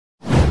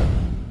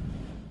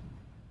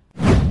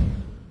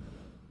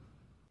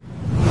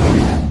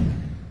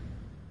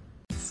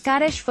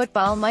Scottish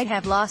football might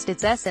have lost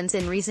its essence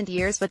in recent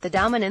years, but the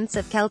dominance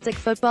of Celtic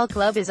Football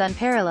Club is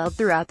unparalleled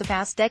throughout the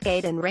past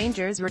decade, and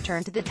Rangers'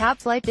 return to the top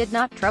flight did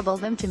not trouble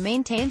them to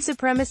maintain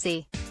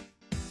supremacy.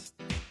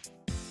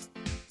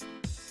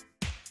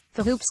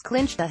 The Hoops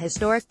clinched a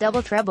historic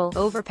double-treble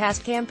over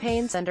past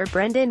campaigns under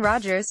Brendan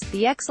Rodgers,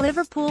 the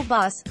ex-Liverpool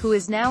boss, who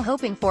is now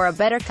hoping for a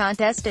better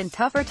contest and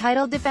tougher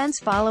title defence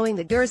following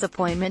the Gers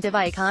appointment of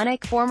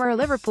iconic former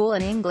Liverpool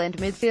and England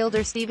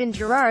midfielder Steven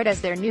Gerra as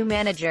their new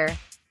manager.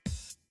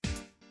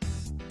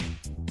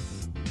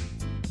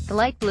 The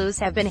Light Blues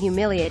have been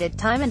humiliated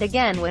time and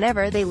again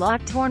whenever they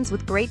locked horns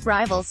with great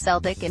rivals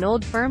Celtic in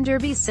Old Firm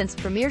derbies since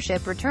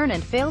Premiership return,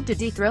 and failed to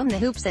dethrone the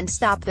Hoops and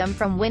stop them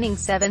from winning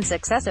 7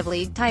 successive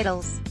league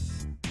titles.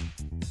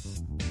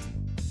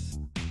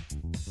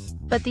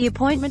 But the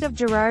appointment of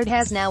Gerrard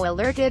has now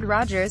alerted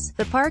Rodgers,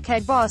 the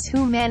Parkhead boss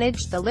who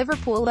managed the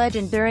Liverpool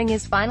legend during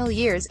his final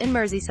years in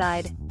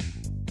Merseyside.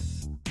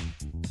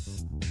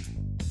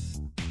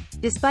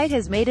 Despite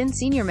his maiden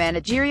senior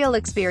managerial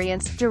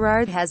experience,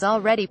 Gerrard has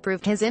already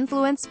proved his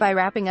influence by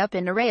wrapping up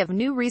an array of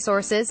new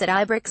resources at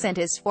Ibrox, and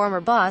his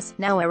former boss,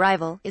 now a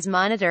rival, is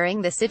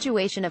monitoring the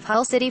situation of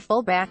Hull City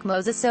fullback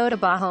Moses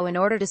Otabajo in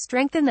order to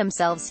strengthen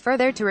themselves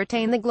further to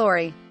retain the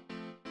glory.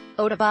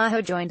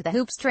 Otabajo joined the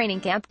Hoops training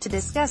camp to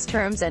discuss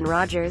terms, and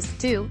Rodgers,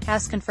 too,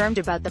 has confirmed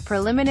about the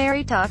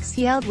preliminary talks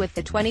he held with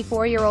the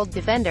 24-year-old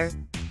defender.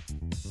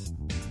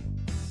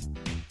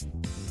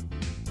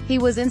 He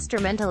was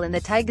instrumental in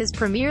the Tigers'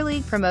 Premier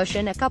League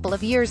promotion a couple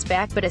of years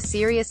back, but a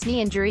serious knee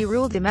injury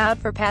ruled him out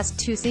for past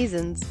 2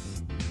 seasons.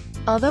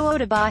 Although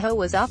Otabajo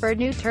was offered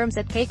new terms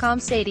at KCOM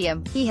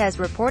Stadium, he has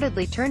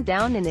reportedly turned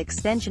down an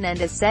extension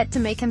and is set to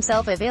make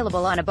himself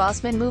available on a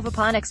Bosman move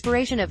upon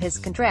expiration of his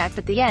contract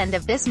at the end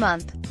of this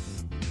month.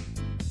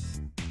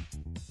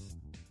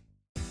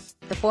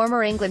 The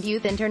former England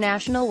youth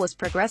international was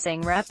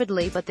progressing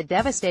rapidly, but the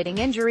devastating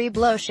injury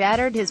blow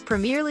shattered his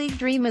Premier League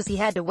dream as he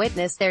had to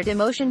witness their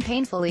demotion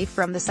painfully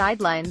from the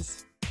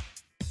sidelines.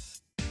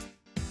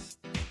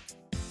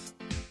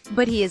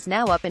 But he is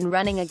now up and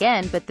running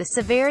again, but the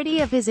severity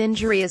of his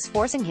injury is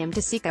forcing him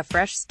to seek a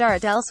fresh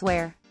start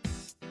elsewhere.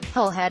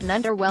 Hull had an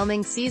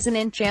underwhelming season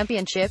in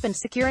Championship, and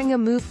securing a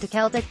move to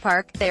Celtic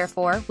Park,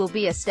 therefore, will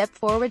be a step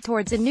forward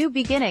towards a new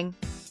beginning.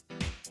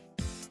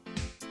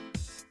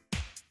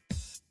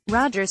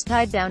 Rodgers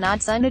tied down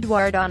Odsonne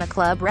Edouard on a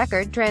club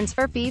record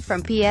transfer fee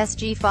from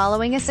PSG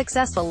following a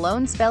successful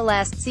loan spell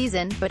last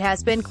season, but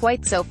has been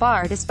quiet so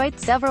far despite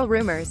several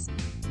rumours.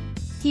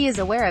 He is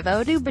aware of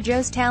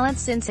Odubajo's talent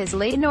since his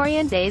Leyton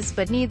Orient days,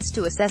 but needs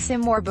to assess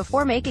him more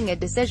before making a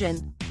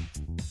decision.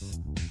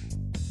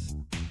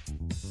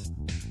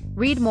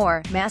 Read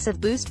more.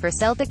 Massive boost for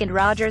Celtic and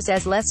Rodgers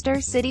as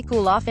Leicester City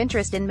cool off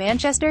interest in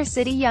Manchester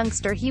City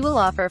youngster. He will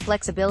offer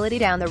flexibility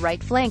down the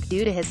right flank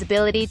due to his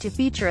ability to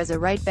feature as a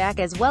right back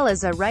as well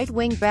as a right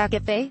wing back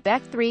if a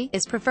back three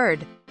is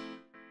preferred.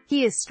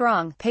 He is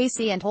strong,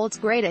 pacey and holds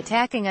great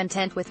attacking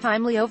intent with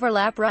timely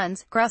overlap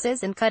runs,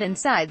 crosses and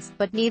cut-insides,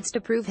 but needs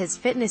to prove his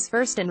fitness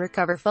first and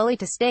recover fully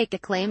to stake a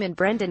claim in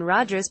Brendan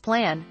Rodgers'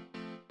 plan.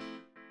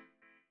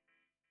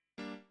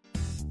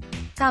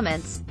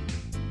 Comments.